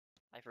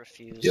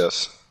refuse.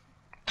 Yes.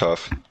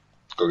 Tough.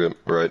 Go get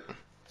right.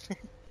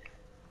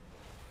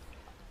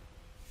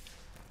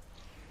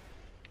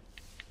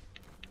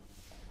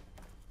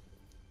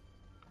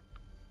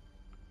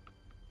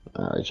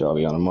 Alright, y'all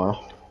be on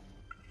tomorrow.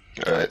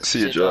 Alright,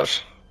 see you,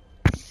 Josh.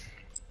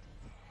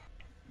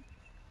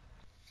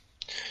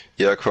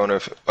 Yeah, Chrono,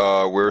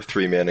 we're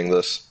three-manning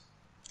this.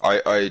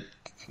 I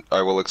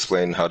will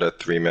explain how to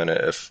three-man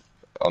it if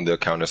on the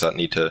encounters that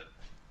need to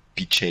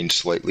be changed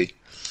slightly.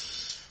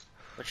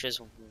 Which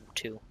is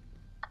 2.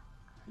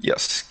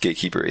 Yes,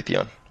 Gatekeeper,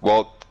 Atheon.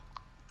 Well,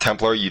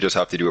 Templar, you just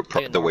have to do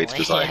it the way it's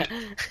designed.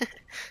 Yeah.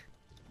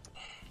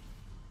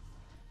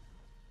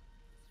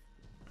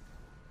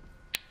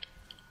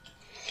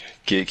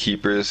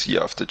 Gatekeepers, you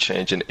have to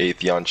change, and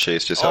Atheon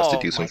Chase just has to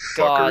do some Oh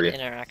my god, fuckery.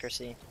 inner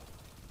accuracy.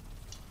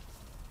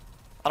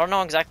 I don't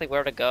know exactly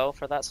where to go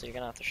for that, so you're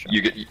gonna have to show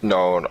me.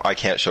 No, I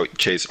can't show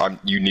Chase.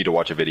 You need to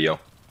watch a video.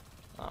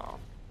 Oh.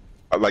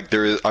 Like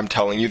I'm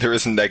telling you, there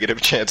is a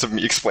negative chance of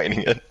me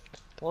explaining it.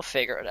 We'll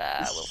figure it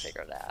out. We'll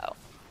figure it out.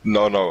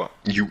 No,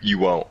 you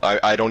won't.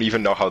 I don't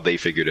even know how they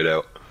figured it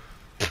out.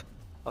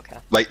 Okay.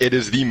 Like, it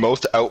is the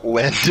most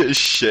outlandish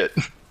shit.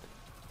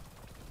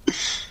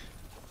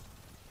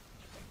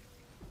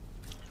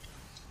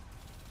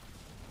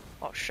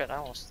 Oh shit, I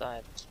almost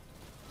died.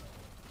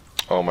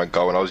 Oh my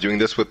god, when I was doing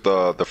this with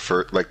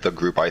the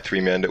group I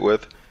three-manned it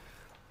with,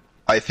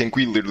 I think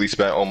we literally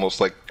spent almost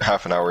like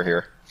half an hour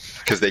here.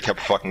 Because they kept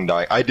fucking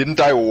dying. I didn't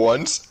die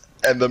once,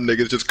 and them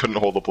niggas just couldn't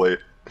hold the plate.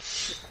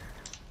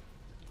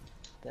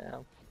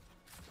 Damn.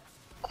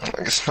 Like,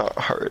 it's not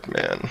hard,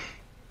 man.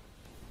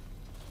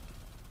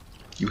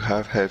 You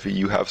have heavy,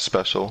 you have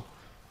special.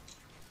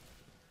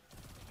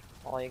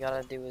 All you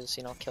gotta do is,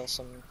 kill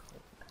some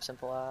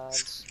simple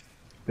ads.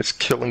 It's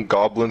killing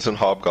goblins and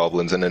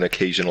hobgoblins and an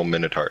occasional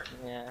minotaur.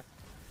 Yeah.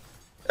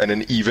 And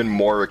an even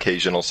more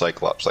occasional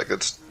cyclops. Like,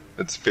 it's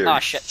very Oh,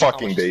 shit.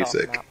 fucking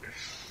basic.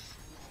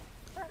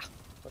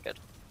 We're good.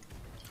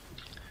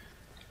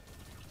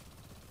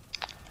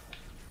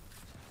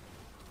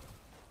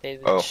 They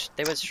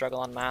would struggle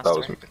on master. That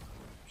was me.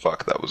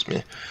 Fuck, that was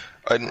me.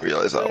 I didn't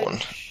realize that one.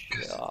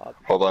 God.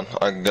 Hold on,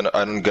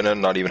 I'm gonna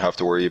not even have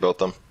to worry about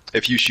them.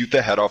 If you shoot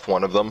the head off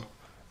one of them,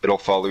 it'll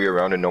follow you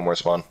around and no more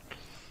spawn.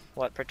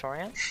 What,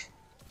 Praetorian?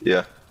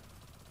 Yeah.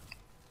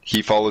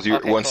 He follows you.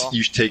 Okay, Once cool.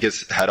 you take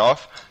his head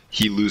off,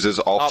 he loses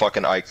all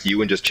fucking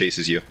IQ and just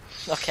chases you.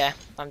 Okay,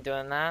 I'm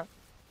doing that.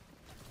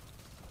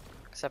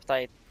 Except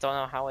I don't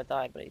know how it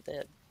died, but he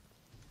did.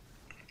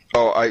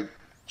 Oh,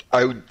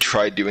 I would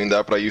try doing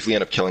that, but I usually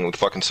end up killing with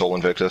fucking Soul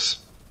Invictus.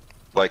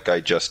 Like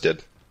I just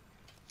did.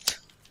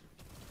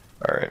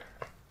 Alright.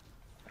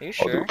 Are you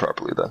I'll do sure? it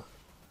properly then.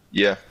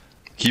 Yeah.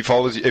 He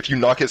follows you. If you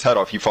knock his head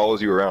off, he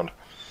follows you around.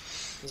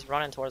 He's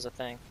running towards the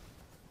thing.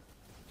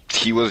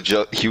 He was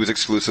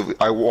exclusively.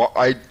 I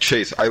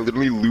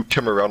literally looped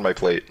him around my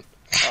plate.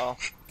 Oh.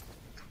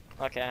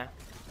 Okay.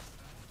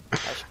 I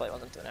just probably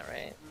wasn't doing it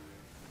right.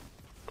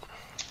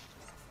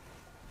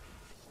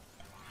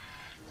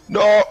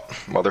 No!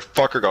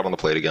 Motherfucker got on the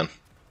plate again.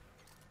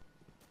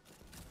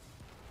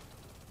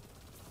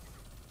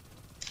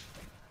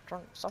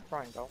 Stop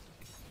running, bro.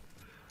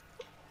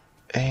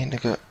 Hey,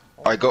 nigga.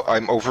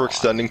 I'm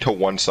overextending to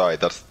one side.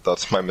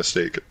 That's my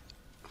mistake.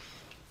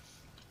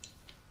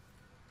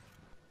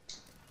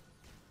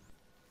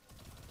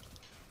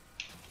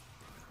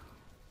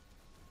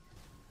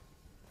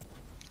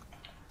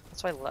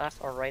 That's why left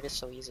or right is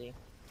so easy.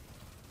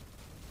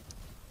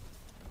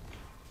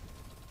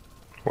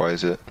 Why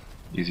is it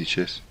easy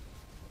chase?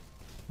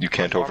 You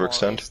can't Normal, at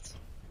overextend? least.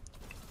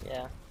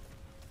 Yeah.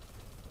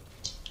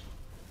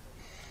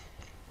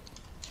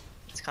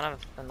 It's kind of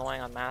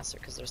annoying on master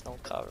because there's no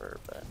cover,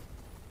 but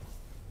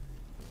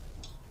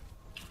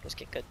just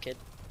get good, kid.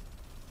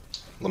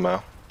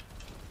 Lamau.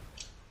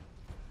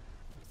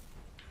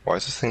 Why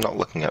is this thing not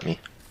looking at me?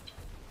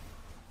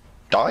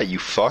 Die, you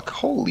fuck!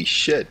 Holy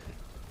shit!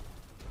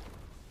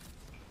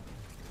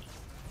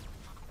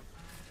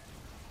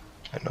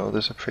 I know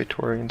there's a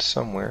Praetorian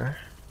somewhere.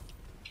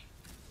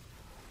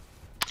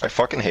 I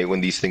fucking hate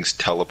when these things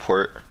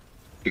teleport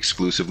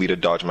exclusively to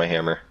dodge my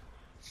hammer.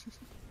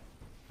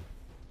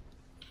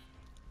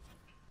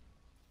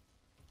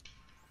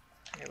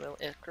 Hey, will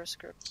Icarus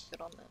grip get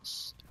on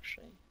this,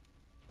 actually?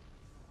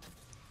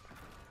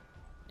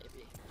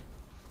 Maybe.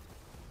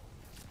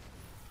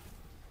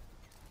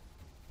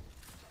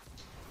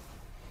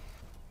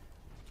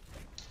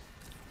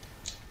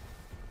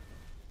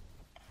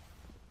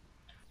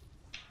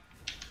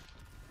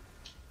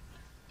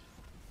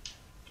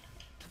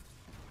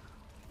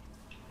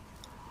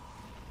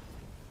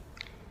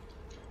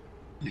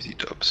 Easy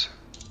dubs.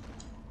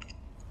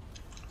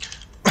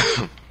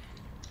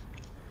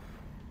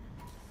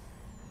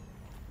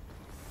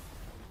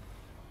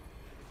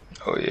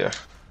 Oh yeah.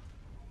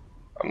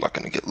 I'm not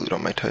gonna get loot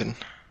on my Titan.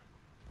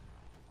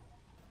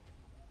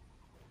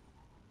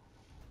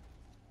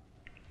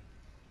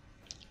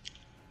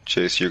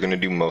 Chase, you're gonna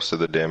do most of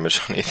the damage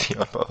on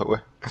Atheon, by the way.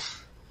 Yeah.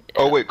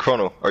 Oh wait,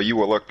 Chrono, are you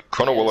Warlock?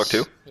 Chrono Warlock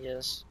too? He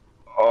is.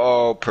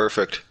 Oh,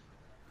 perfect.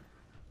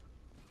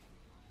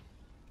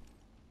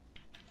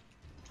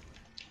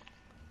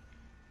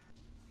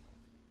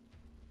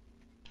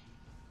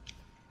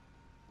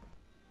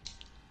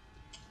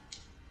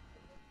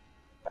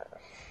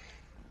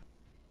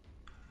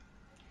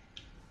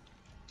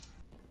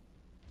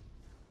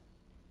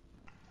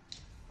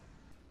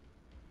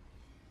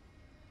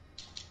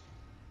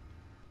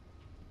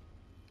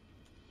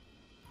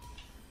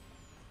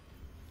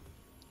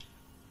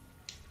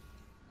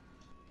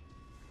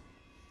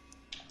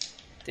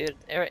 Dude,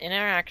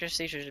 inner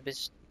accuracy should be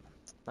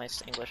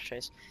nice English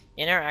choice.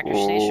 Inner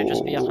accuracy should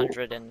just be Ooh.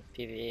 100 in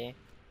PvE.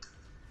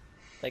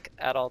 Like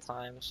at all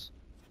times.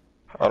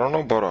 I don't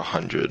know about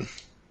 100.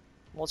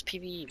 Well, it's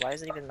PvE. Why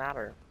does it even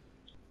matter?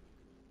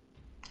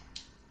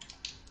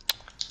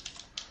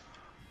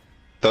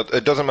 That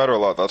it doesn't matter a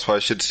lot. That's why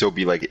it should still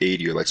be like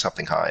 80 or like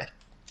something high.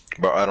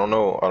 But I don't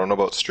know. I don't know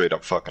about straight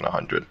up fucking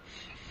 100.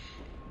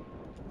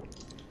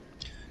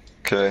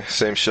 Okay,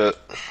 same shit.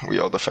 We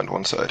all defend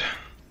one side.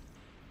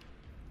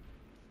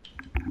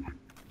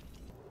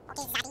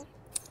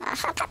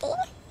 Puppy.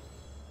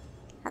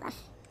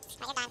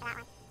 Hold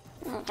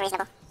on.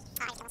 Reasonable.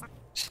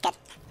 Good.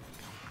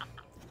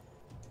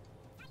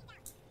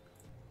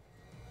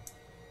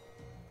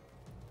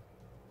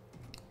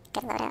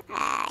 Good loadout.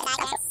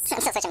 I'm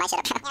still switching my shit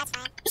up. Yeah, that's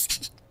fine.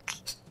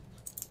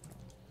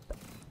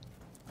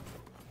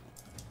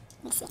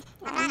 Let me see.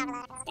 I'm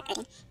not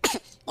overloaded.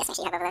 Yes, I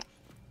should have overload.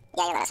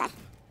 Yeah, you're low, son.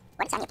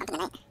 What time you pumping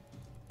tonight?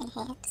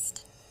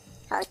 Enhanced.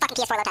 Holy fucking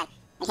PS4 load time.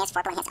 Enhanced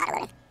 4 enhanced auto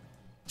loading.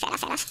 Fair enough,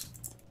 fair enough.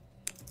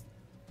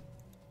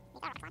 You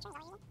got a rocket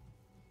launcher?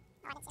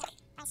 Is that what you did? Oh, I didn't see it.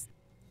 Nice.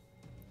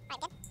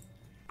 Alright, good.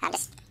 I'm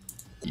just.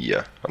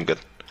 Yeah, I'm good.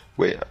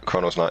 Wait,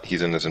 Chrono's not.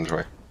 He's in his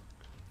inventory.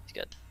 He's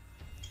good.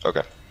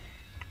 Okay.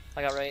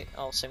 I got right.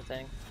 Oh, same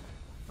thing.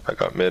 I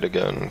got mid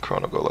again.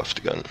 Chrono go left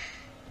again.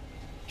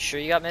 Sure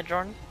you got mid,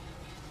 Jordan?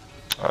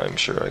 I'm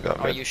sure I got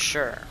Are mid. you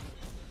sure?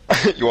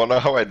 You wanna know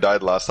how I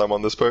died last time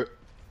on this part?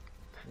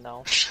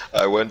 No.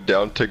 I went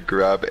down to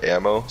grab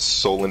ammo.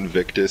 Sol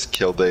Invictus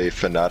killed a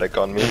fanatic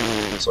on me,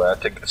 so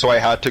I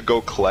had to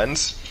go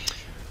cleanse.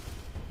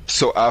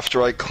 So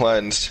after I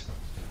cleansed,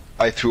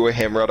 I threw a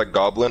hammer at a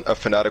goblin. A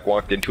fanatic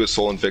walked into it.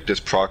 Sol Invictus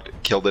procced,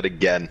 killed it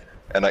again,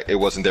 and it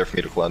wasn't there for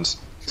me to cleanse,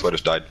 so I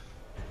just died.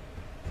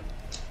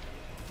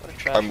 What a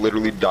trash. I'm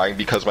literally dying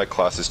because my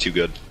class is too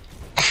good.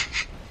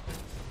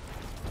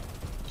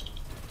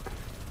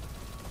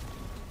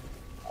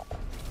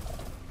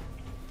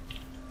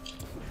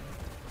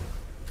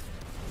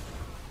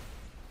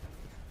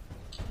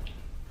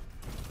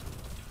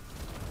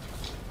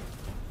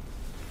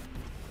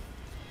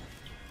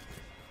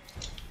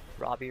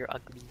 Robbie, you're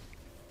ugly.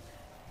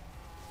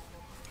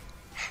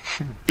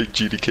 Big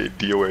GDK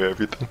DOA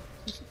everything.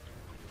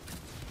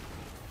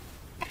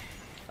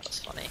 That was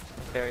funny.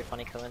 Very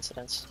funny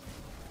coincidence.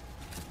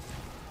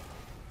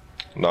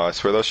 Nah, I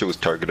swear that shit was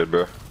targeted,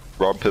 bro.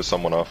 Rob pissed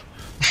someone off.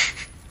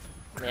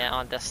 Yeah,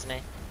 on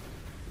Destiny.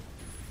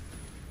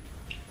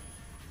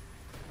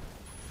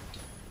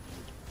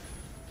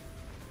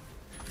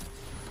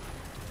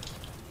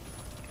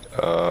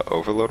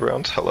 Overload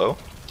rounds, hello?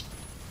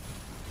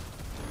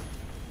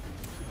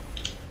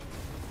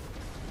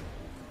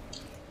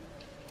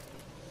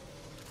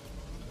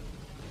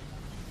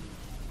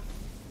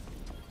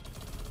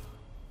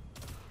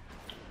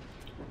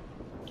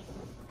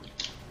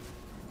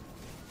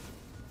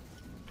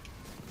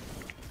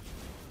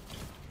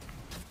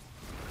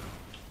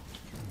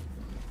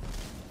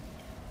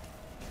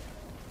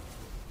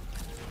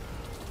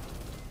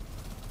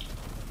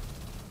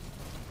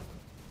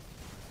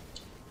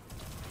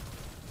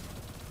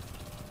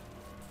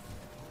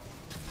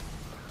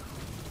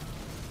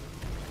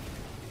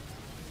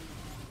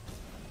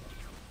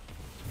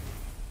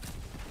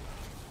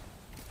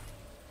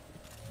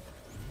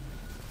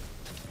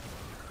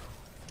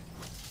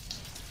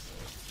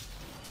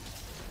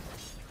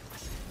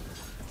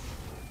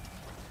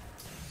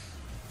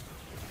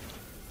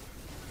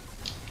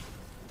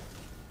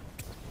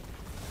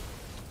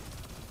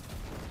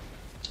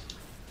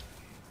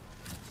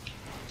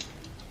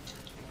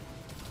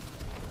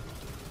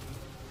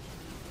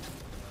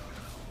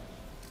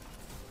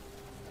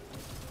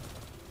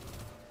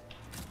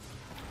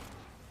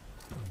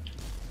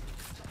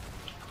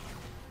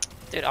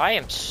 Dude, I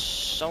am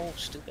so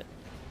stupid.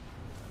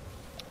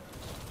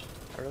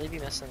 I really be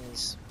missing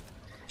these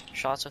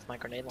shots with my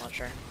grenade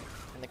launcher.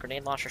 And the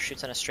grenade launcher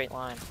shoots in a straight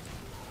line.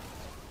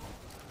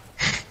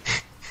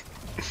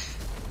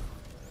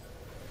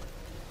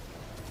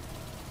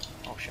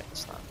 Oh shit,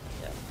 it's not.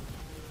 Yeah.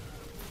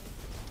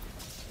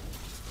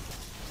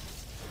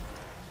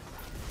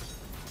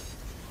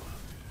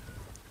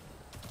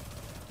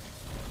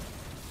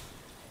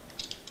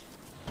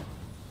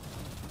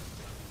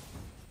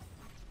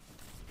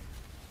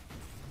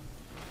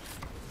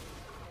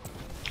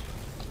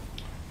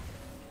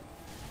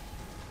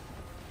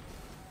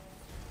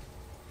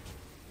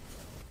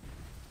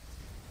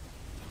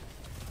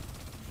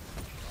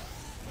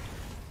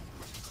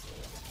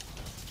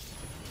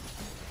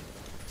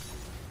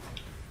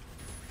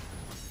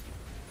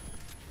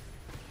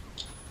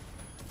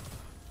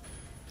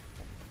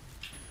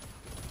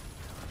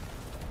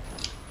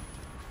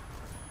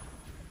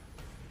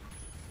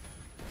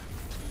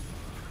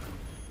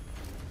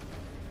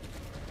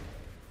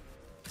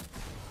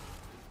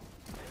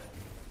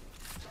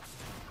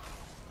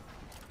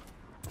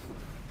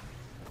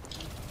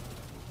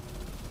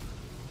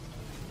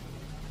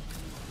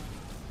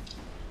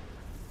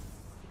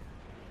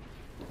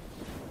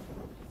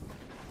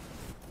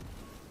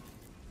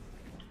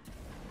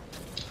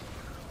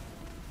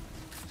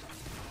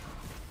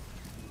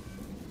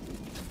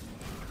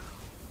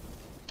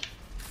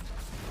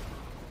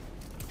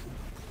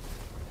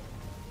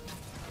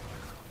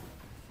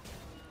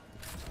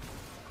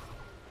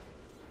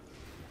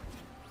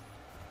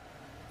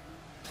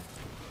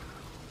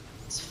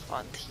 It's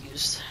fun to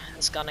use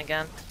this gun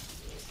again.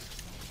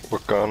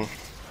 What gun?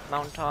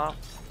 Mountaintop.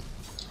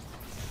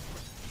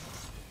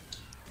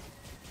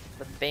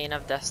 The bane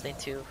of Destiny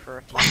 2 for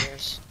a few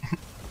years.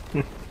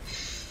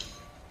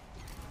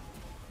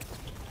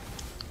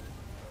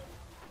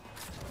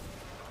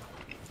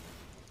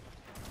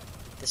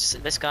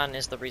 This gun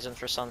is the reason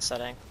for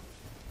sunsetting.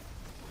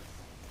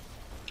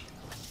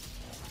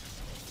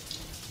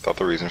 Thought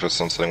the reason for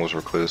sunsetting was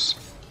Recluse.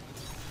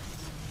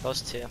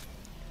 Those two.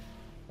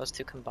 Those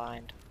two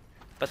combined.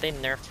 But they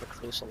nerfed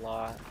Recluse a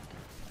lot.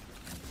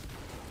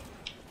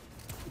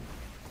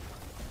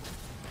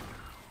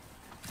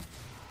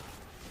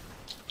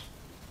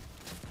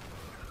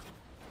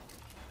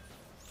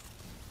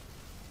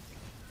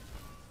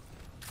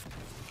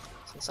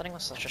 Sunsetting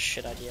was such a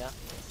shit idea.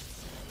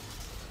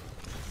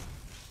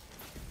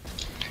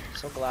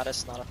 So glad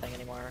it's not a thing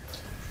anymore.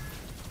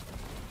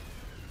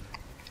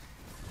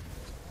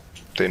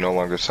 They no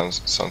longer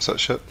sunset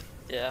shit?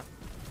 Yeah.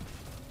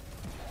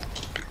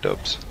 Big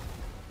dubs.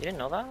 You didn't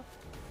know that?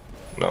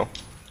 No.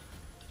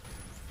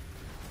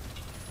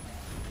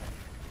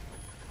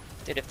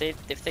 Dude,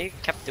 if they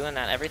kept doing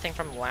that, everything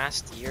from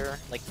last year,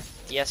 like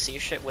DSC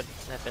shit would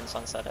have been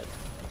sunsetted.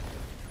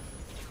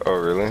 Oh,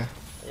 really?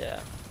 Yeah.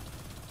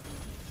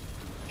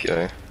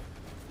 Okay.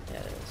 Yeah,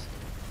 it is.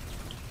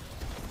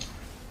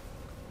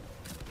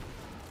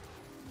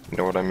 You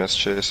know what I missed,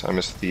 Chase? I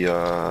missed the,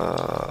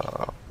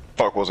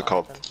 fuck, what was it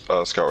called?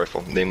 Scout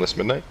Rifle. Nameless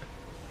Midnight?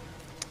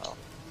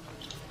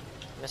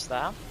 Missed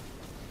that?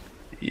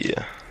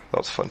 Yeah. That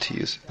was fun to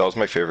use. That was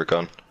my favorite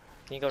gun.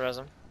 Can you go res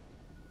him?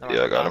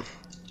 Yeah, I got him.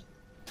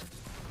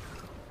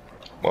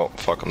 Well,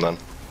 fuck him then.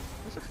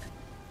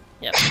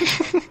 Yeah.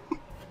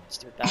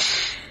 Stupid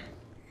bastard.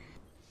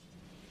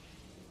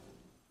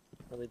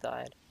 Really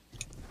died.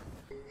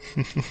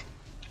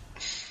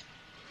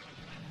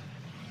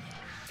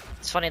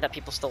 It's funny that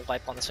people still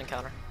wipe on this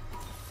encounter.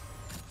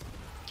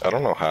 I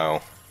don't know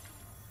how.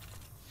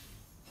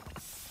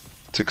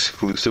 It's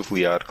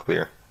exclusively ad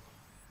clear.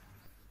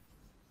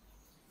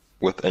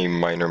 With a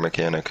minor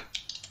mechanic.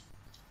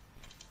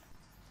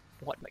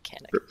 What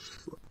mechanic?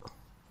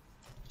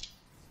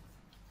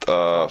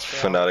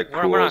 Fnatic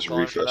We're not pools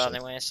going for that refreshing.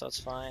 anyway, so it's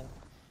fine.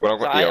 We're not,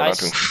 So yeah, I we're not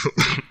doing.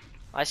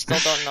 I still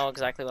don't know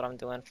exactly what I'm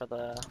doing for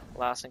the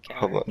last Hold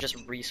encounter. on. Just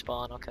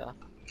respawn, okay.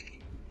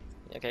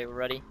 Okay, we're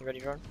ready? You ready,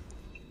 Jordan?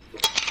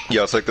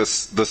 Yeah, it's like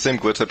this the same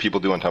glitch that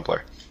people do on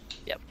Templar.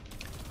 Yep.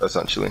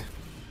 Essentially.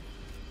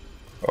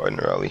 Oh, I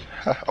didn't rally.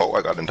 Oh,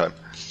 I got in time.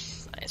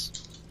 Nice.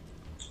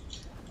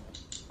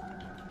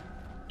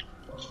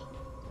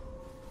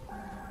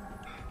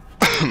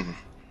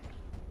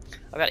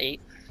 I got 8.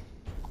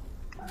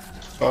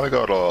 Oh, I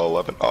got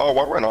 11. Oh,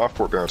 why went off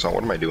Port Baronson?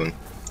 What am I doing?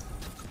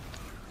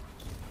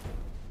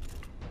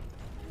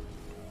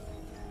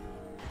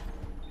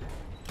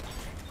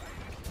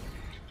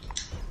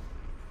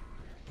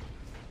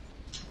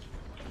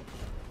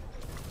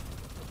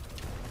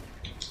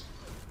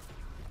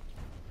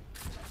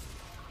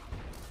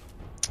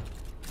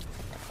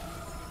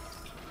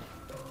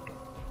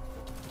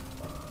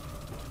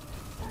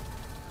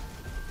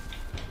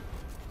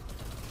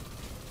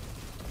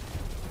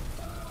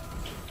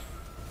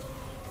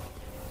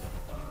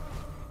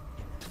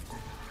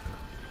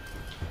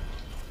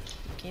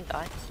 Can you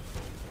die?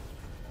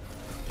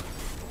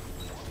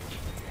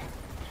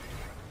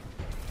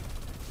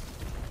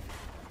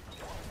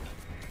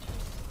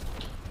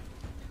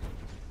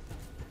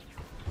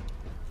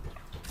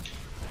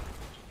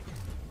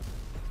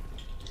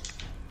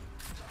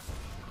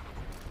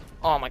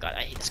 Oh my god,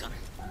 I hate this gun.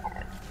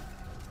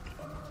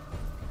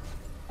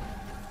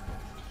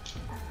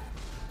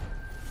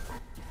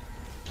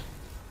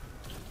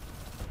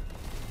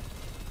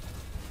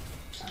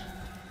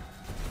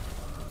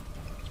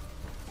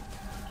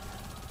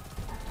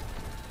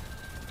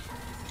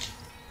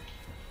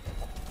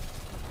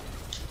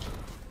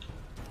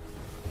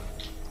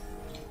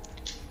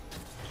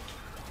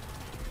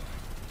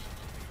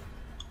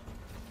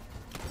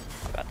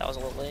 Oh god, that was a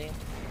little late.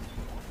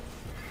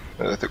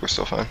 I think we're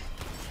still fine.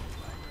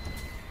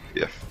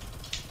 Yeah.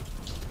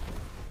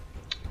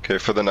 Okay,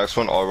 for the next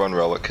one, I'll run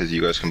Relic because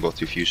you guys can both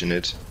do fusion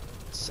nades.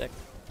 Sick.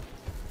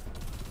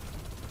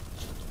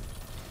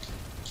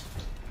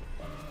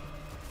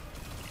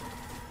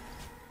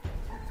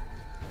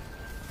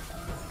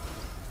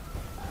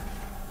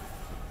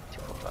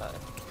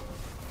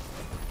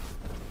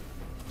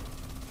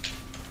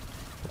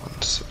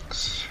 One,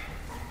 6.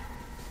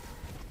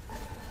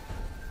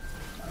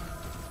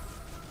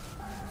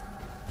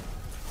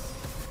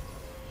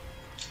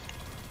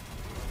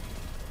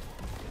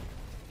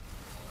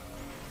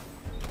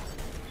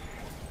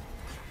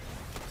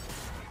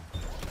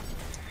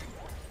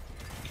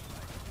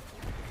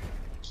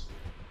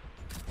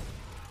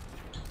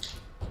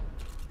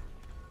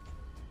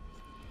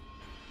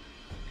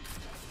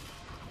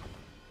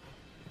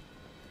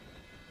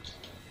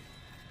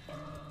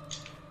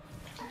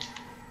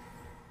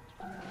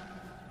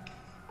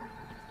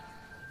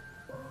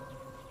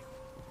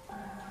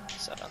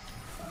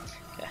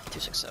 Okay,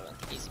 267.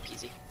 Easy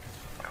peasy.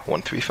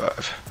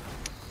 135.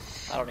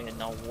 I don't even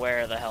know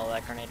where the hell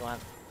that grenade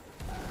went.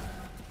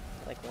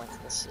 Like went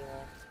to the ceiling.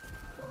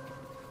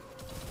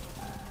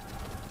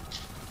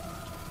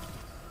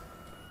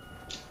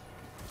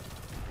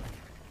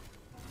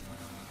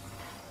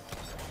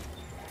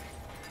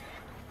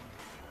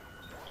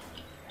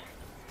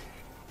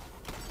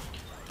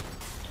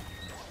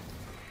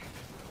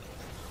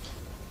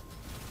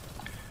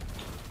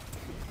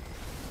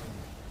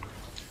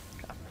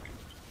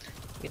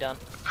 We done.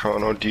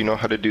 Chrono, do you know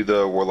how to do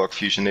the Warlock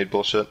Fusion Nade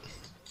bullshit?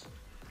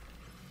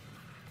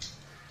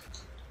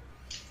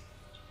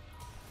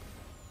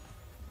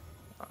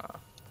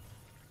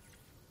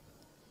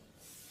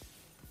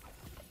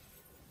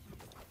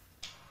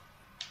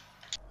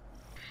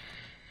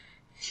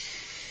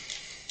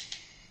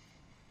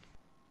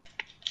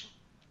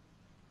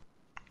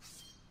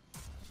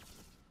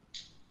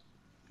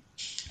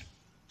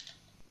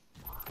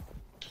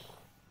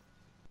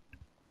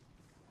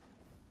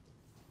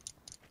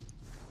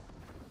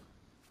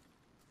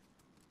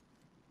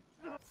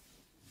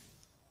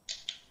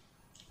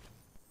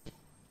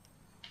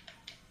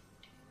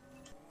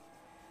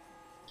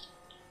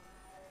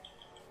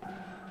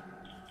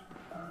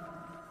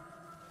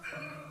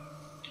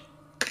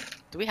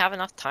 Do we have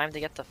enough time to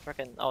get the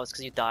frickin'? Oh, it's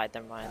because you died.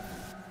 Never mind.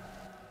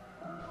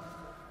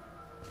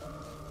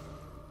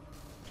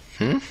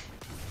 Hmm?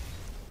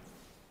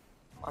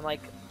 I'm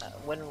like,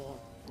 when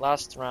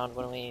last round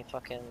when we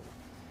fucking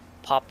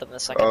popped them the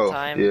second Oh,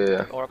 time, yeah.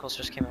 the oracles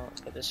just came out,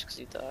 but it's because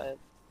you died.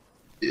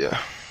 Yeah.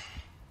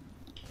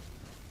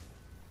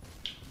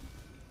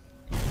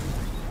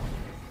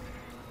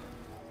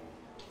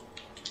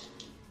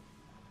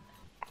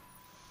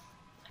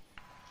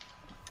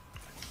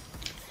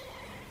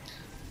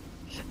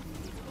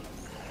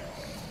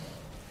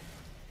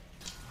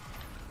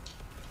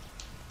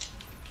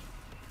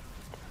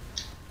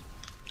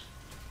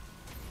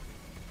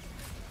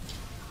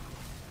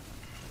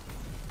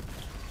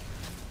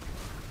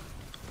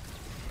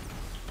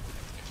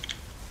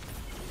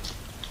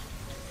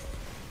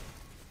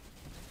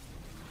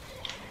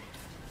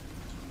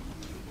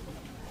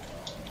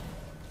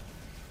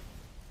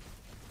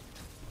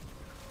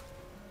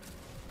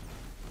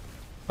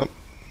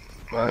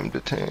 I'm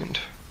detained.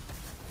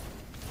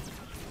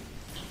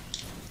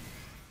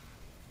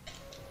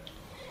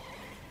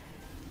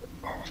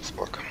 Oh,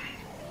 fuck.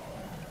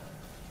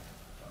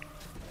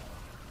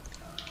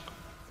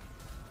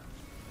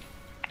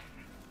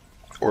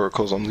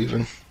 Oracles, I'm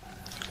leaving.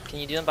 Can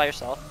you do them by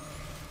yourself?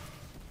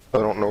 I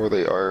don't know where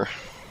they are.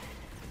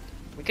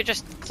 We could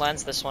just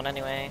cleanse this one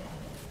anyway.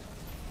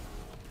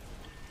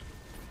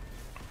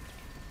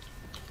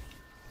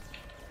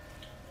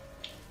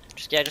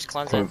 Just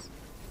cleanse it.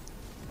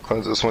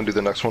 Cleanse this one, do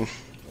the next one.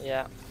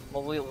 Yeah.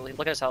 Well, we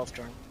look at his health,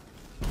 Jordan.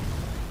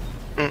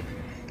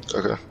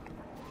 Okay.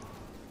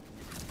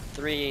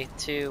 3,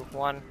 2,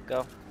 1,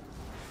 go.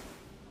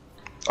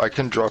 I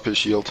can drop his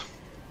shield.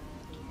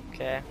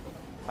 Okay.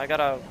 I got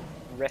a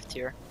rift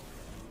here.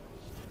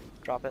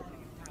 Drop it.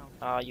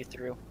 You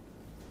threw.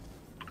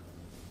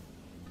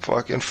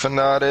 Fucking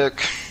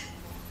fanatic.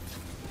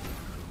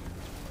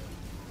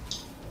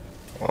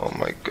 Oh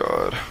my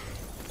god.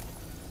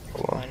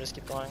 Hold on. Fine, just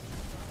keep going.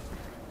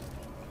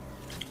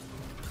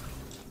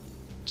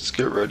 Just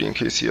get ready in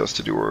case he has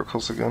to do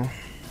oracles again.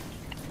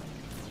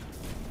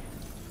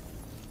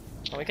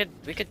 Oh, we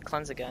could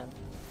cleanse again.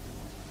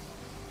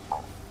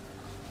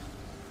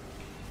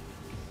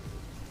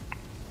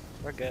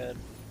 We're good.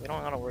 We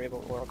don't gotta worry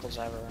about oracles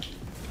ever.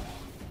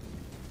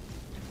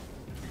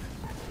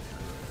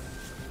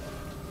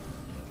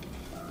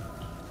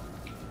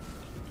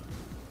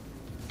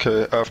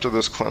 Okay, after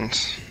this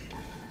cleanse.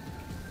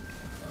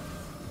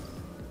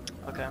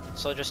 Okay,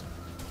 so just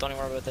don't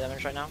even worry about the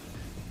damage right now.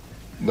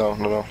 No,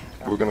 no, no. Okay.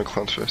 We're gonna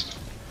cleanse first.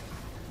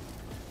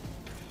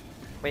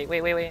 Wait.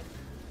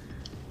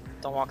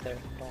 Don't walk there.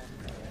 Don't walk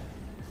there.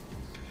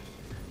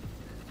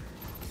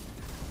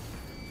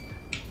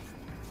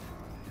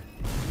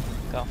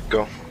 Go.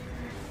 Go.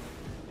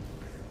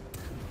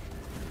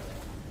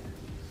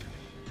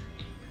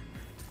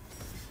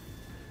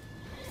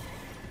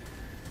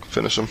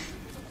 Finish him.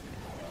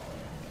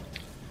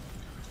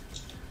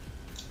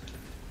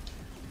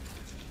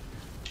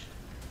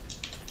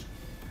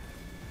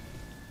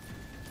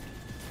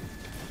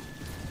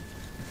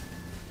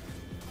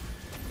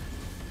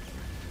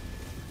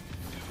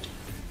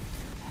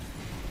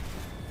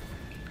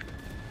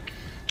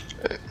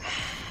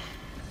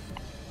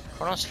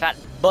 Chrono's fat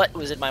butt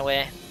was in my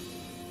way.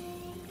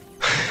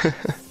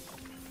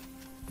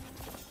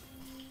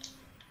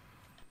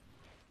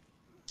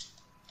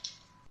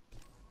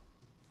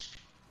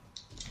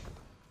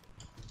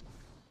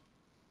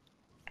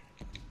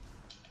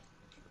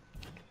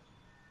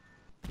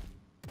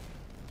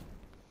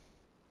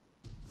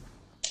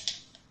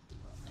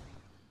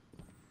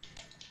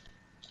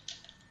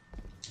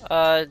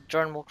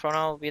 Jordan, will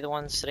Chrono be the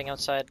one sitting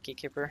outside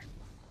Gatekeeper?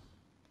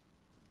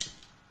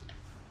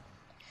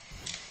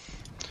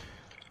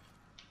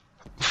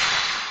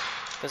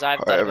 Because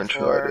I've I done haven't it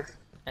before, tried it.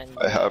 and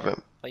I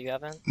haven't. Oh, you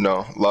haven't?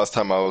 No, last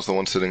time I was the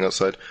one sitting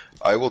outside.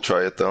 I will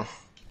try it though.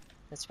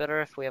 It's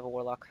better if we have a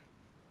warlock.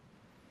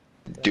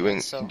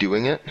 Doing So-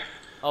 doing it?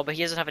 Oh, but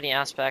he doesn't have any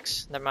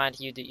aspects. Never mind,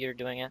 you're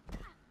doing it.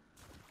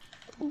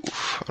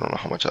 Oof, I don't know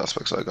how much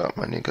aspects I got,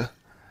 my nigga.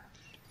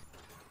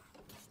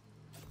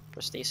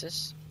 For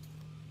stasis.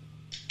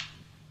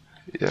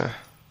 Yeah.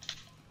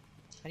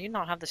 How do you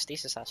not have the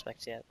stasis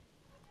aspects yet?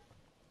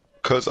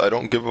 Cause I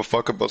don't give a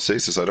fuck about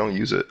stasis, I don't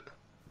use it.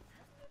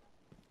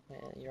 Yeah,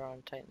 you're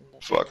on Titan.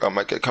 That's Fuck, I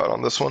might get caught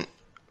on this one.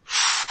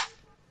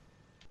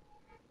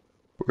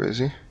 Where is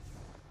he?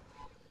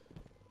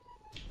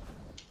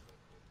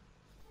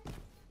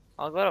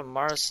 I'll go to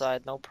Mars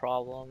side, no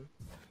problem.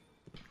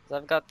 'Cause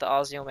I've got the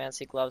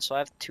Ozymancy glove, so I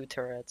have 2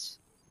 turrets.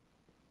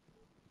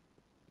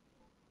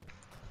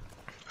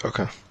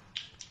 Okay.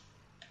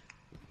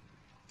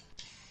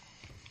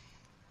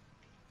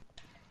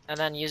 And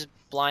then use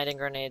blinding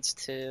grenades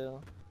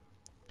too.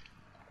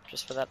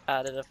 Just for that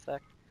added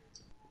effect.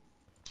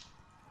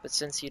 But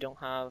since you don't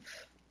have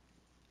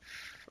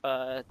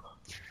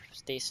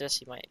stasis,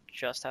 you might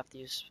just have to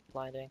use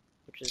blinding,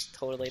 which is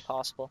totally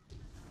possible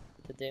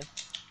to do.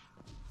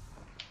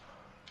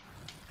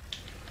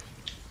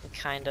 It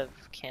kind of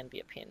can be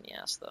a pain in the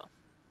ass though.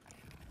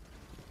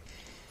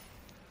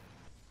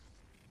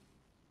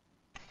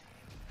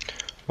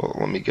 Well,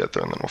 let me get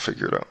there and then we'll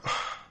figure it out.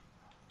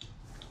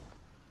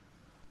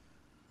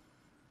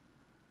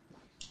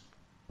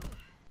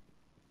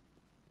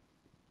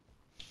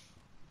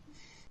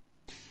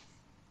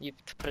 You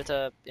put it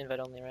to invite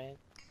only, right?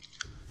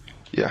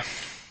 Yeah.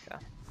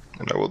 Okay.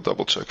 And I will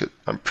double check it.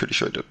 I'm pretty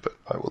sure I did, but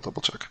I will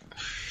double check.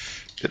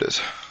 It is.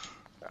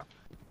 Yeah.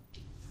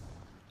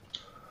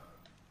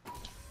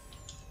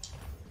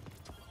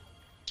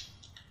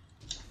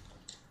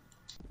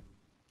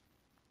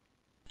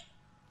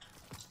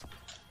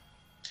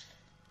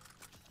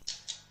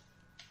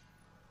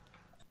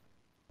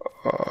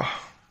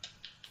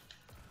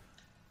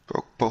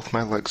 Broke both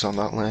my legs on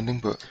that landing,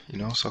 but you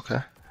know, it's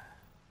okay.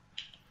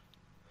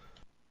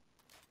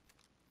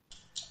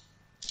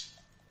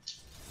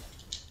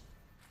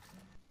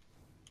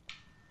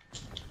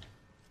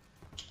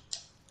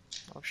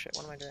 Oh shit,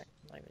 what am I doing?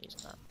 I'm not even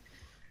using that.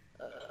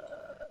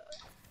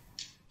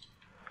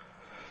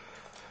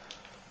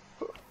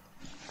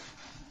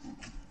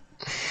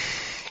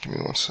 Give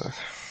me 1 sec.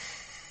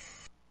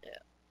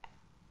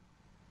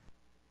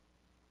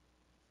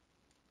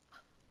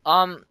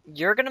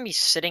 You're gonna be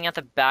sitting at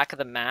the back of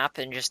the map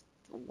and just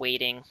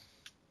waiting.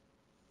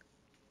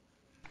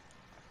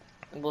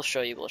 We'll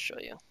show you, we'll show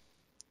you.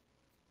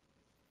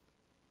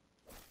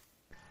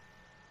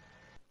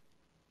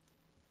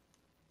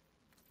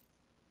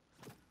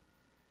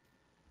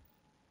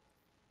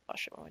 Oh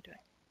shit, what am I doing?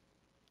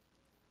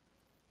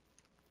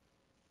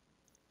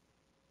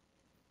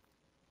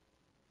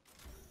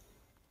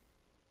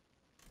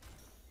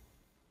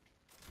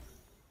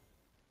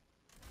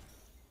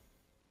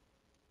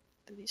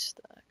 Do these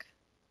stack?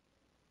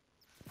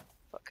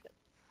 Fuck it.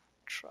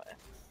 Try.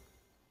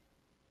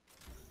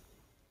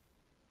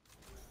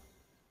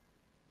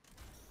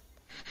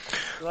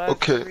 Do I have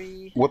Okay,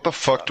 3? what the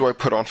fuck do I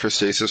put on for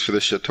stasis for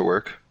this shit to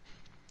work?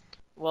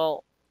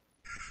 Well,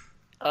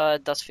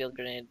 dust field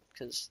grenade,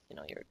 because, you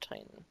know, you're a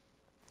Titan.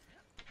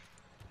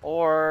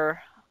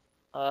 Or,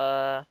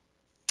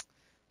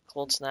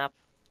 cold snap.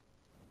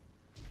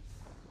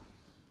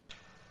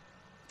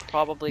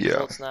 Probably Yeah.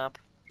 cold snap.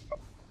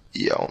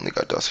 Yeah, I only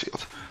got dust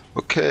field.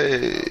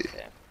 Okay.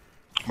 Okay.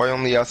 My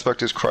only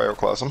aspect is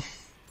cryoclasm.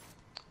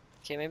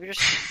 Okay, maybe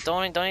just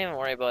don't even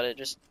worry about it.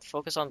 Just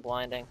focus on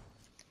blinding.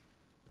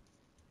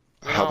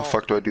 You How the know,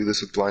 fuck do I do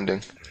this with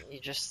blinding?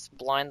 You just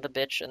blind the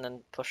bitch and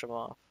then push him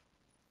off.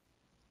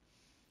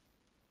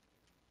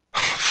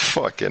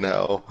 Fucking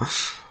hell.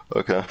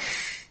 Okay.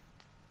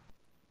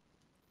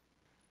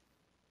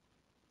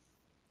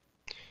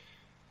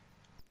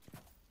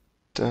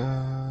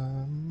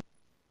 Done.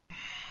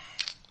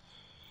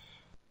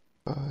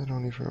 I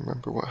don't even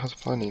remember what has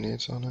blinding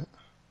aids on it.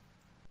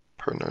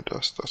 Partner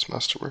dust, that's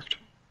masterworked.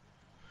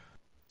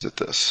 Is it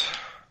this?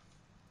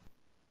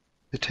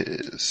 It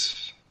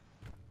is.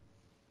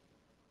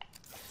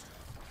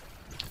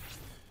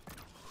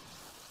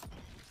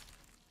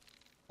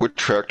 Would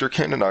tractor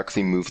cannon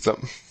actually move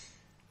them?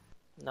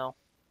 No.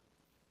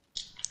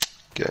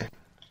 Okay.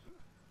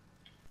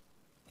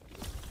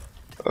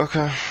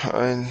 Okay,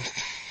 I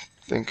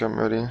think I'm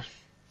ready.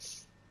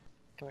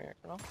 Come here,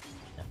 girl.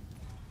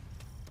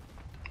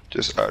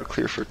 Just add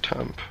clear for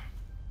temp.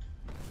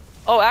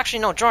 Oh, actually,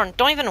 no, Jordan,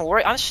 don't even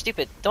worry. I'm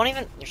stupid. Don't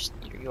even.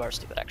 You are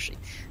stupid, actually.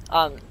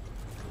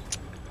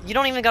 You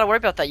don't even gotta worry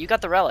about that. You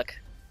got the relic.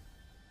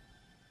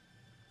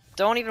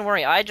 Don't even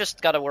worry. I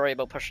just gotta worry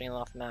about pushing it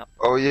off the map.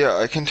 Oh yeah,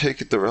 I can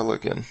take the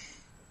relic in.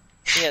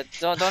 Yeah,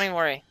 don't even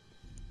worry.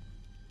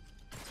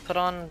 Put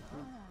on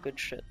good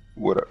shit.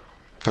 What?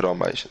 Put on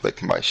my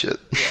like my shit.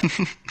 Yeah.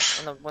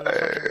 When the fucking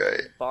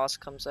Alright. boss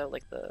comes out,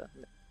 like the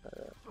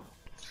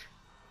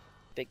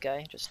big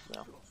guy, just you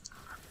know.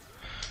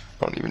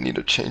 I don't even need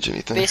to change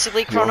anything.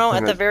 Basically, The only Chrono,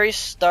 thing at the very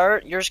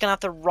start, you're just gonna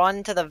have to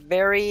run to the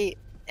very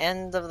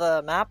end of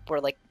the map where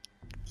like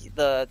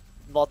the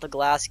vault of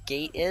glass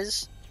gate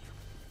is,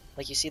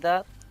 Like, you see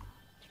that?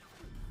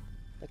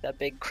 Like that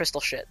big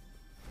crystal shit.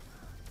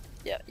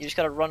 Yeah, you just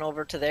gotta run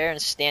over to there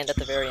and stand at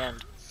the very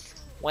end.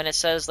 When it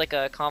says like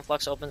a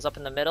conflux opens up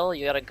in the middle,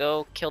 you gotta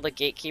go kill the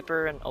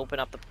gatekeeper and open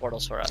up the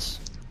portals for us.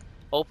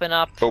 Open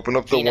up Open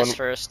up the Venus one.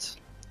 first,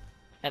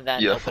 and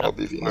then Yeah, open I'll up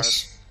be Venus.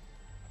 Mars.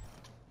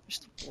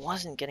 Just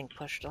wasn't getting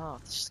pushed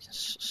off. This is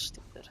so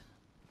stupid.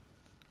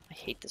 I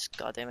hate this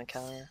goddamn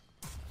encounter.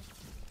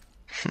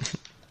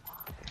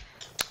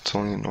 It's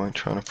only annoying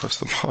trying to push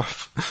them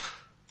off.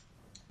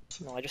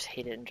 No, I just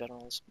hate it in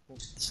general.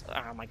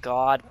 Oh my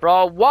god,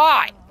 bro,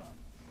 why?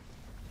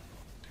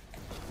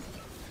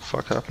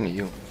 Fuck happened to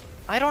you?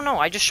 I don't know.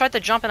 I just tried to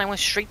jump and I went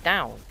straight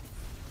down.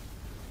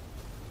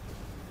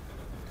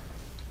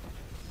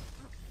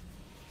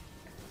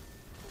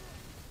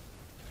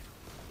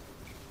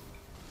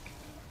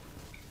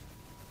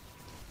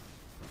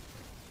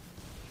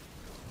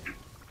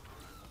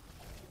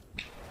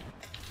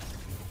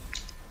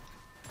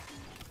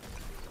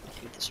 I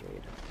hate this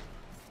raid.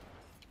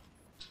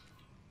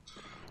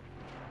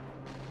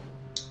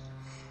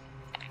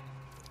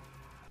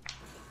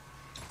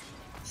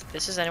 If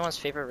this is anyone's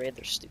favorite raid,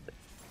 they're stupid.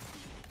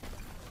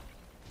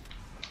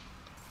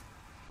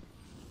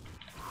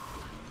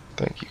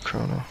 Thank you,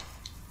 Chrono.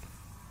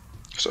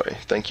 Sorry,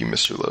 thank you,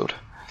 Mr. Load.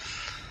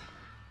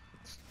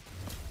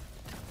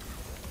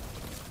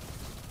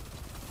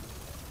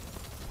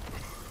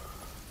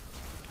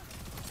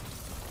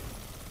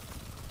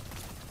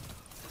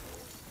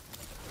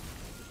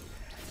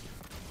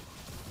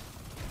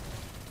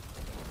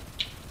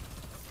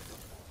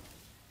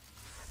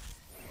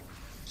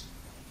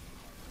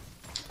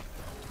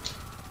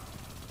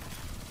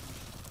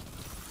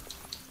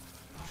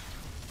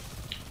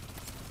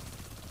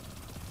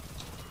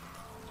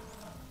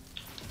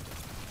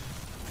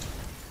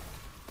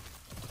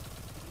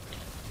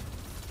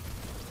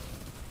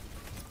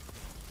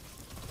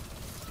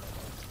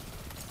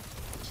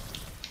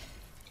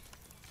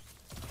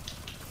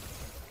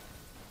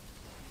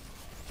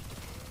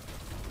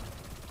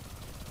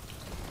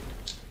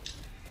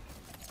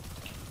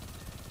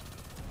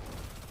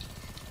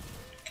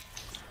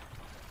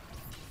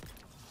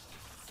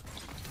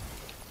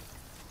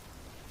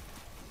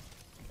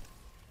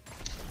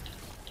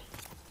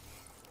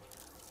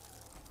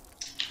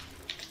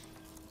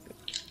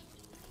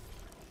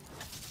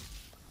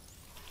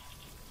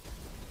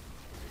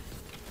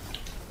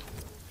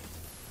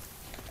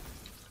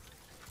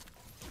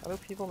 How do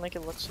people make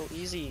it look so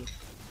easy?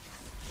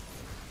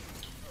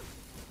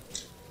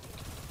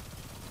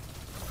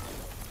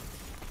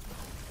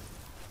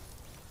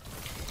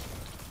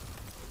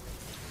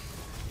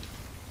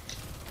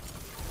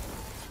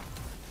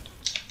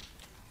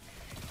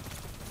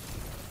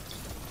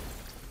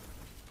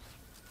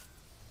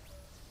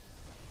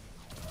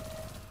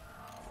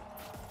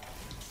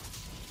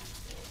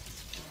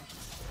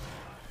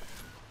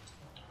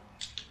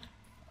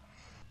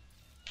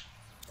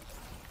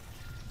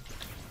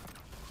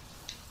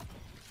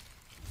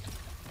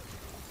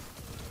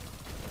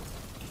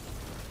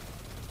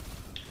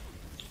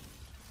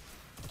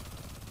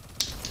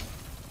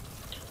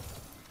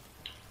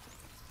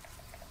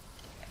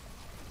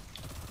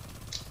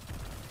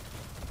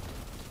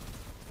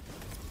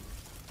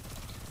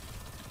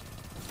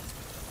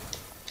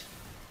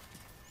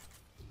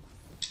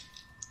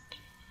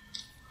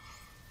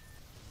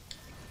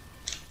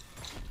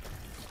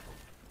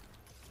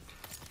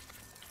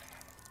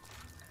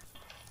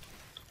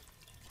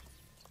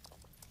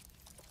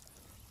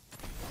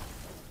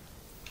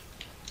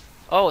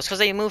 Oh, it's because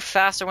they move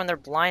faster when they're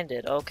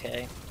blinded.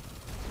 Okay.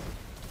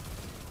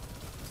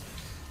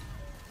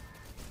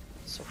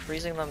 So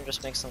freezing them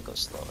just makes them go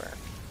slower.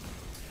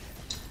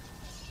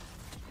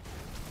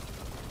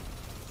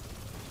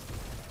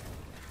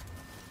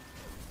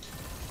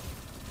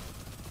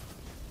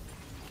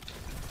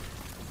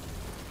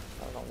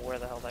 I don't know where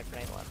the hell that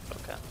grenade went, but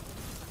okay.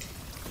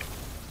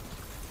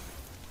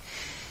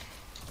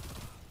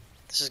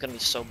 This is gonna be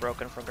so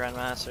broken for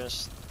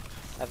Grandmasters.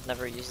 I've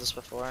never used this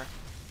before.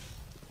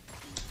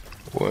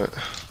 What?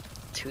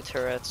 2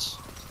 turrets.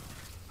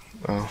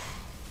 Oh.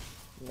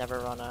 Never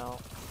run out.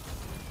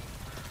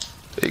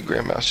 Hey,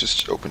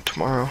 Grandmaster's open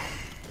tomorrow.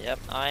 Yep,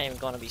 I am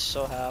gonna be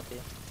so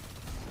happy.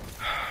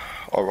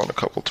 I'll run a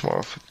couple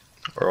tomorrow,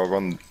 or I'll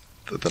run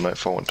the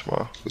Nightfall one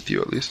tomorrow, with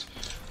you at least.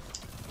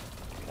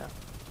 Yeah.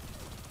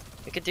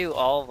 We could do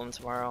all of them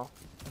tomorrow.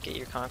 Get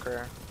your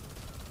Conqueror.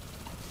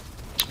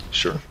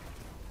 Sure.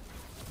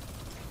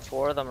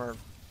 4 of them are,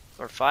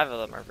 or 5 of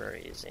them are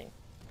very easy.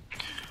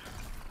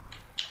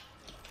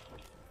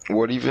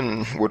 What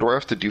do I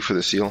have to do for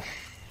the seal?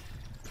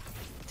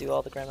 Do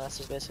all the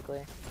Grandmasters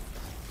basically.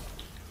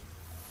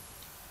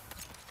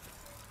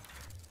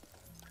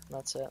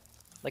 That's it.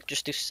 Like,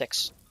 just do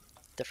 6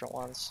 different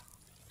ones.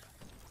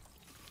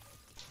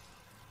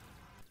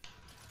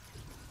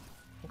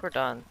 I think we're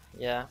done.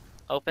 Yeah.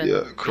 Open.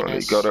 Yeah, Chrono, you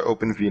Venus. gotta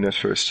open Venus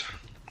first.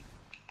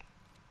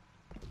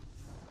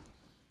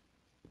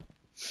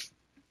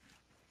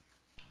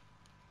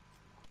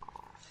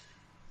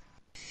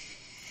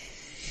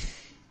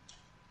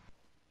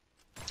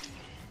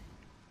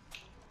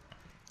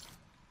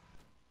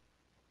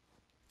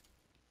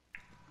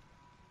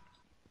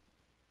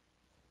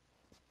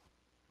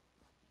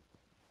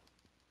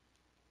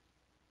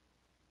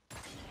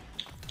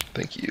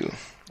 Thank you.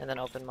 And then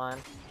open mine.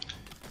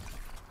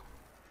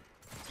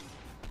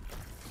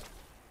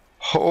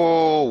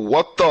 Oh,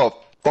 what the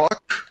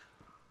fuck?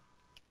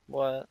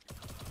 What?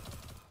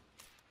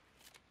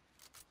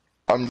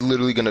 I'm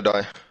literally gonna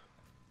die.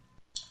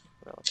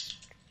 What else?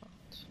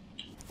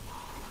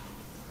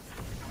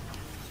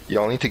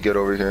 Y'all need to get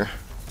over here.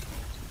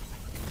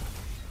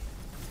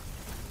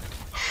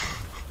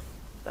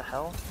 The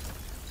hell?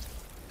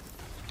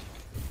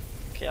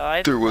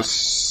 Okay, There was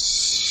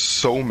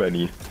so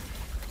many.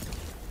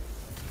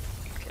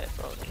 Okay,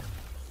 frozen.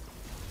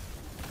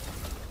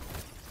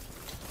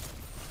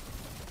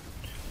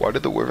 Why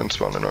did the wyvern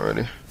spawn in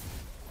already?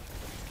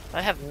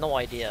 I have no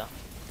idea.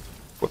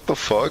 What the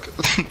fuck?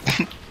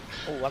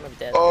 Oh, I'm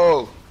dead.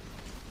 Oh!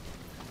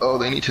 Oh,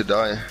 they need to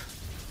die.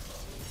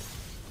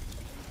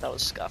 That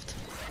was scuffed.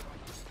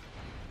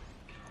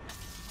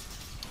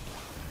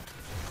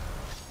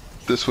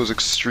 This was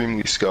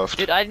extremely scuffed.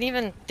 Dude, I didn't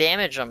even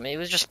damage him. He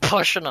was just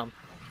pushing him.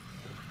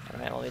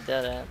 Alright, well, we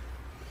did it.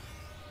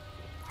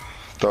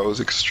 That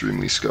was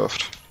extremely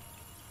scuffed.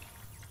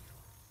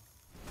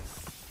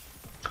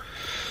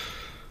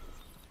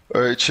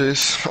 Alright,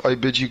 Chase, I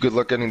bid you good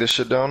luck getting this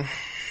shit down.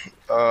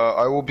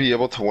 I will be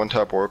able to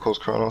one-tap Oracle's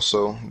Chrono,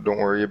 so don't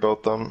worry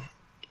about them.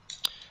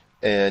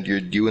 And you're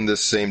doing the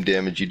same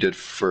damage you did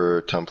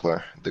for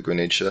Templar, the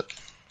grenade shit.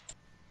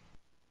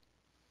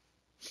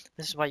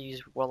 This is why you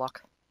use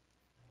Warlock.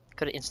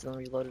 Could have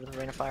instantly reloaded with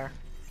Rain of Fire.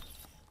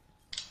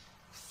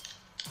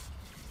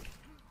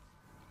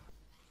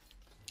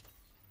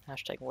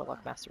 Hashtag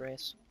Warlock Master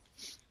Race.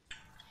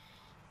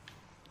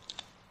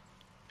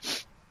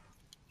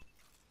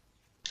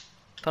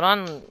 Put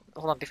on.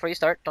 Hold on, before you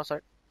start, don't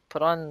start.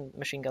 Put on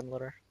Machine Gun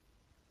Loader.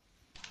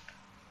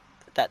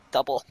 That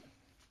double.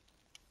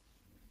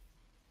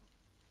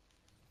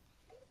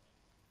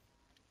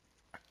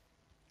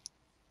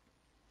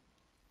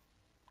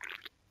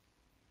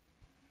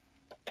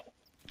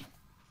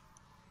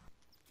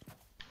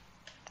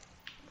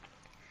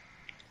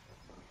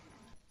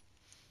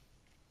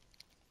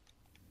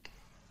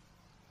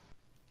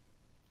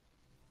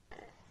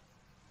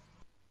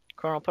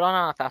 Chrono, put on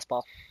a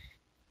fastball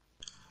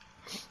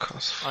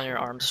on your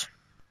arms.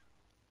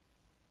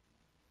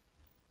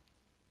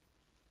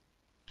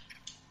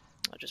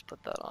 I'll just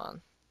put that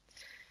on.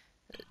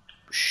 It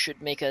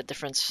should make a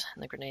difference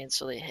in the grenades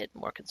so they hit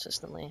more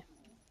consistently.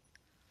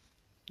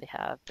 They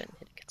have been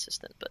hitting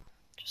consistent, but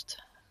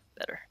just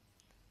better.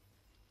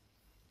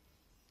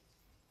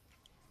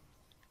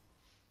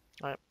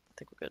 Alright, I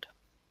think we're good.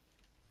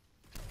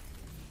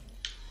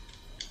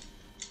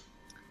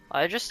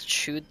 I just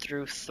chewed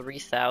through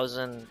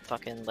 3,000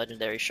 fucking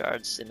legendary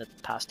shards in the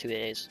past 2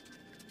 days.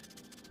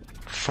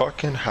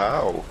 Fucking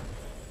how?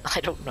 I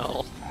don't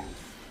know.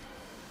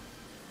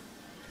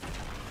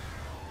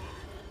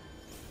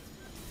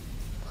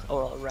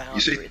 Oh, around.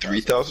 You say 3,000.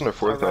 3,000 or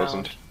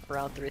 4,000?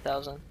 Around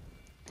 3,000.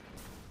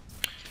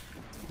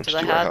 Which Because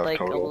I do had have like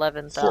total?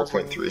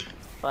 11,500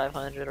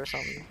 4.3. or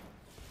something.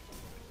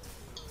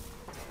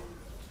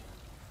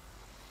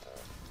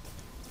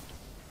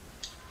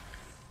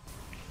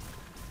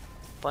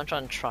 Bunch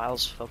on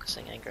trials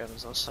focusing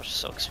engrams. Those are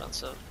so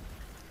expensive.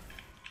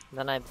 And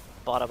then I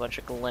bought a bunch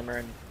of glimmer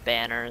and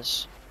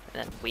banners,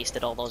 and then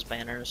wasted all those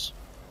banners.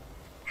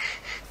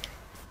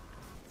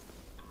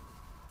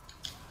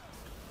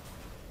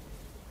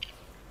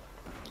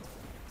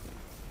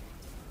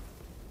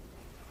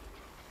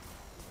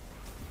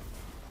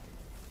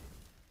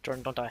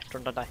 Jordan, don't die.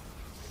 Jordan, don't die.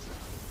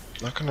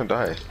 Not gonna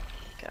die.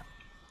 Okay.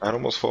 I had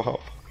almost full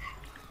health.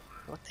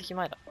 I think you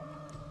might have.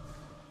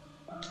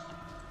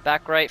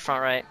 Back right,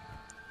 front right.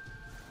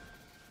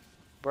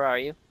 Where are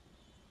you?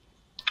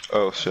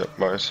 Oh shit,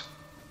 Mars.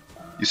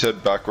 You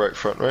said back right,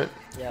 front right?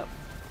 Yep.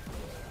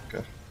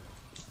 Okay.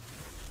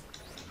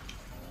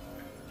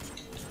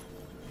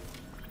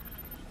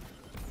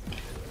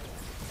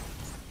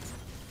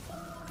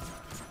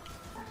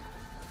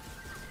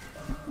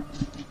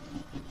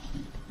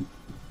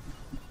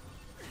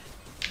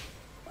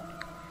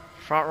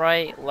 Front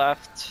right,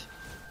 left.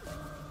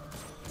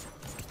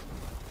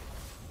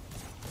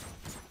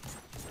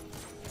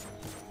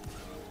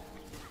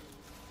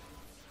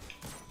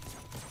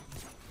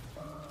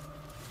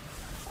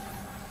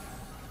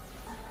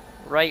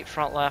 Right,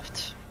 front,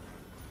 left.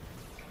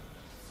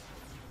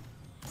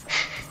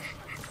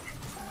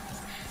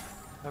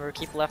 Remember,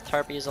 keep left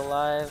harpies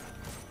alive.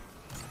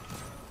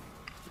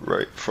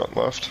 Right, front,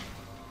 left.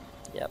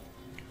 Yep.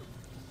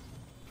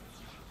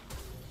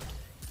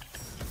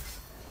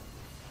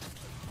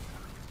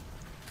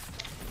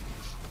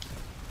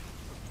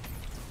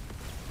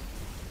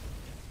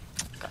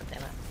 God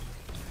damn it.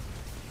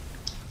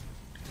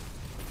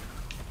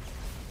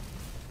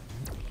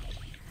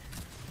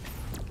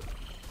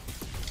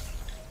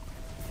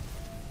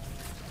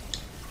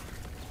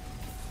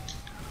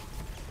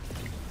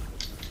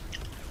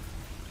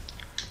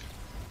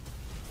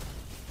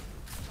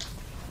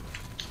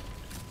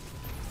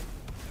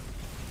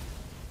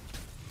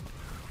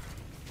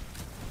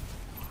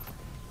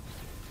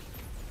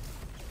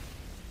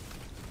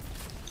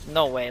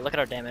 No way, look at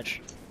our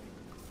damage.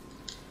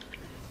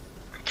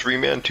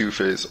 3-man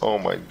 2-phase. Oh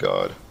my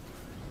god.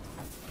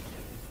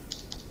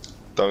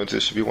 That means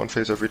there should be 1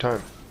 phase every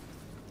time.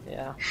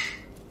 Yeah.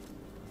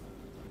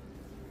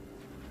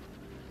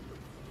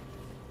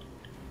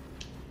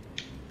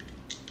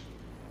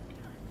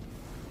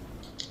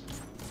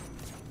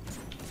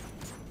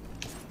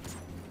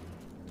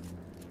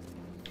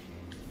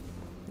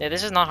 Yeah,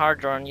 this is not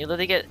hard, Jordan. You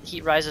literally get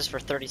heat rises for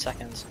 30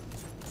 seconds.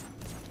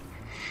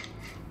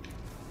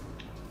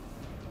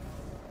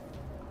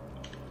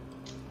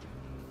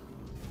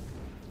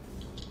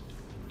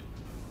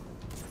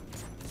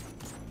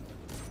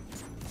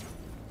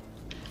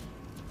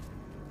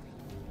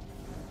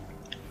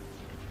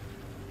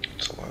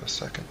 It's a lot of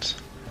seconds.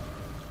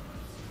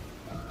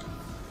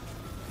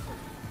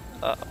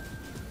 Uh-oh.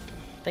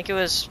 I think it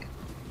was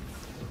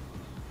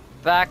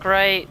back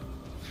right,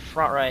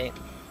 front right.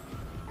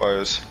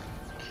 Wires.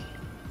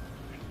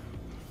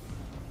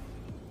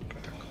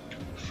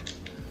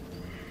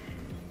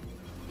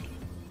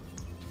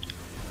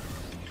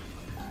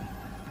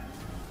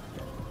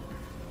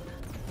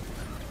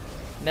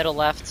 Middle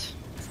left.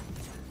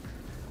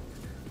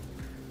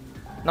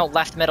 No,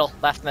 left middle,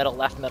 left middle,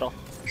 left middle.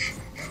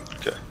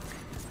 Okay.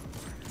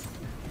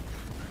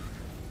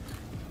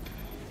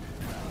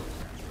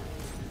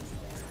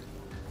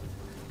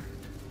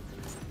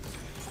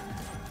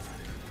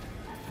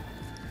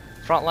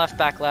 Front left,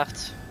 back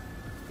left.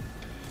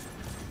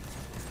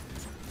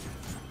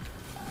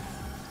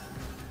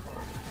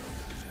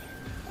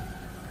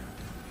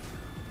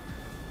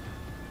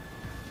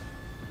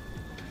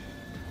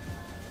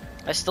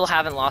 I still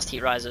haven't lost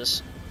heat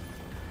rises.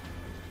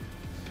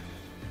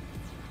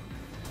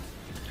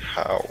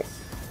 How?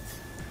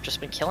 Just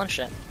been killing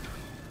shit.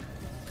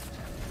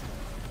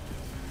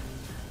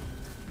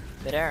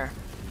 Midair.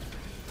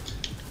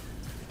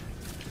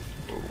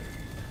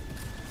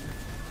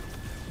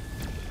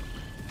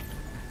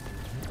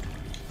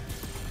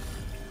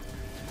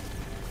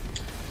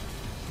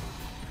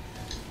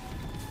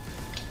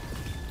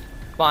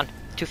 Come on,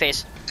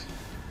 2-phase.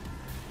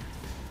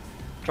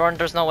 Jordan,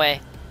 there's no way.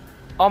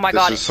 Oh my This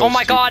god, is so oh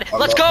my god, stupid. I'm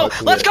let's not go,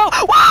 touching let's it. go!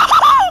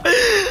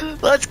 Wow!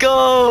 Let's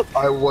go!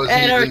 I wasn't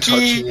even Anarchy!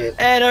 touching it.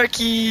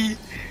 Anarchy!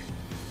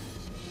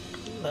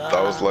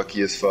 That was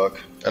lucky as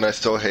fuck. And I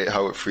still hate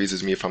how it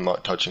freezes me if I'm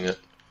not touching it.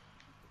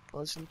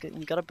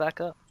 You gotta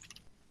back up.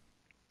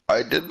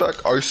 I did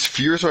back. Our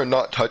spheres are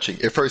not touching.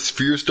 If our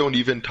spheres don't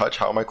even touch,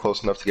 how am I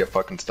close enough to get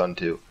fucking stunned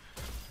too?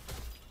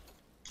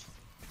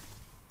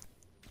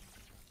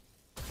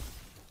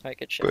 Alright,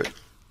 good shit. But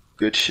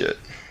good shit.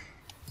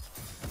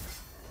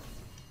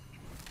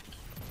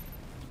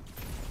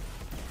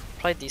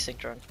 Probably desync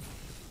drone.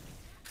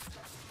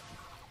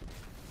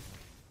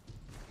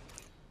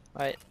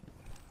 Alright.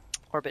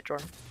 Orbit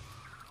drone.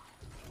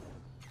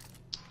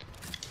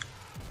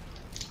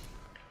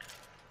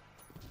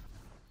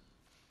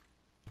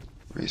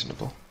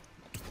 Reasonable.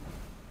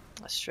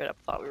 I straight up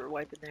thought we were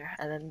wiping there,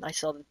 and then I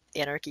saw the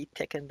anarchy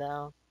ticking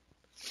down.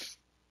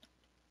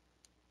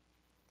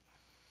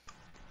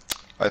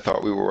 I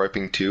thought we were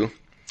wiping too.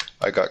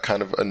 I got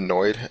kind of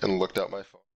annoyed and looked at my phone.